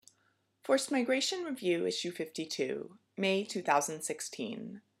Forced Migration Review, Issue 52, May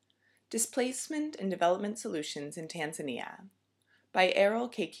 2016. Displacement and Development Solutions in Tanzania, by Errol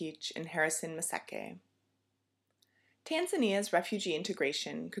Kekic and Harrison Maseke. Tanzania's refugee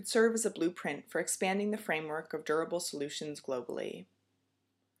integration could serve as a blueprint for expanding the framework of durable solutions globally.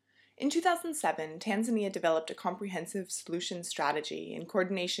 In 2007, Tanzania developed a comprehensive solutions strategy in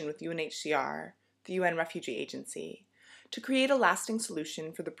coordination with UNHCR, the UN Refugee Agency, to create a lasting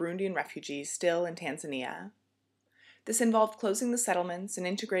solution for the Burundian refugees still in Tanzania. This involved closing the settlements and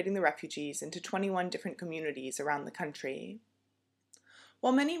integrating the refugees into 21 different communities around the country.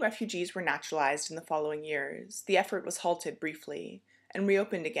 While many refugees were naturalized in the following years, the effort was halted briefly and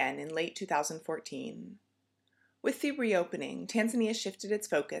reopened again in late 2014. With the reopening, Tanzania shifted its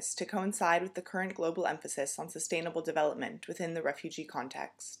focus to coincide with the current global emphasis on sustainable development within the refugee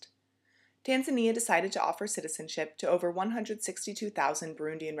context. Tanzania decided to offer citizenship to over 162,000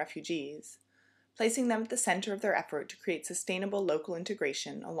 Burundian refugees, placing them at the center of their effort to create sustainable local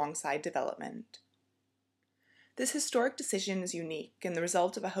integration alongside development. This historic decision is unique and the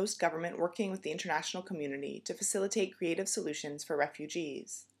result of a host government working with the international community to facilitate creative solutions for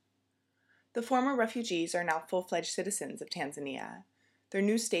refugees. The former refugees are now full-fledged citizens of Tanzania, their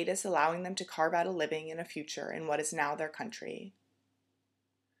new status allowing them to carve out a living and a future in what is now their country.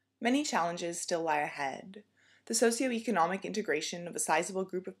 Many challenges still lie ahead. The socio-economic integration of a sizable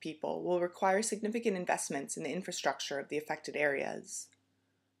group of people will require significant investments in the infrastructure of the affected areas.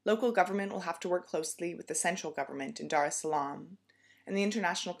 Local government will have to work closely with the central government in Dar es Salaam and the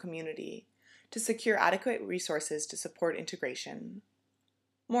international community to secure adequate resources to support integration.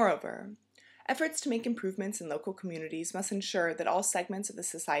 Moreover, efforts to make improvements in local communities must ensure that all segments of the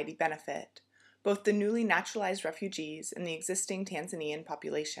society benefit, both the newly naturalized refugees and the existing Tanzanian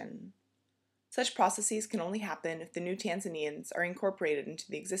population. Such processes can only happen if the new Tanzanians are incorporated into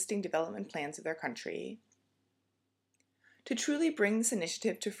the existing development plans of their country. To truly bring this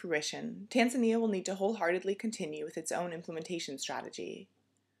initiative to fruition, Tanzania will need to wholeheartedly continue with its own implementation strategy.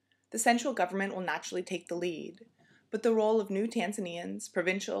 The central government will naturally take the lead, but the role of new Tanzanians,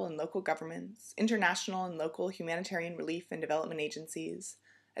 provincial and local governments, international and local humanitarian relief and development agencies,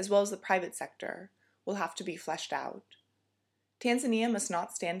 as well as the private sector, will have to be fleshed out. Tanzania must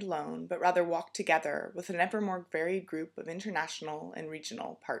not stand alone, but rather walk together with an ever more varied group of international and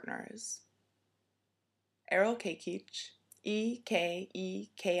regional partners. Errol Kekic,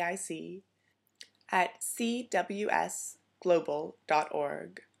 EKEKIC, at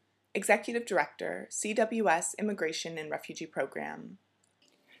cwsglobal.org. Executive Director, CWS Immigration and Refugee Program.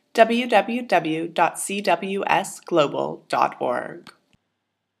 www.cwsglobal.org.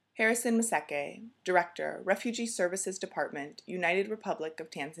 Harrison Maseke, Director, Refugee Services Department, United Republic of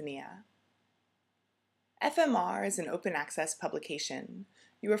Tanzania. FMR is an open access publication.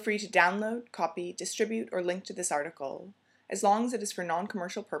 You are free to download, copy, distribute, or link to this article, as long as it is for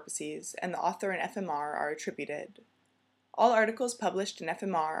non-commercial purposes and the author and FMR are attributed. All articles published in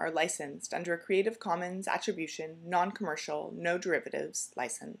FMR are licensed under a Creative Commons Attribution, Non-Commercial, No Derivatives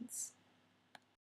license.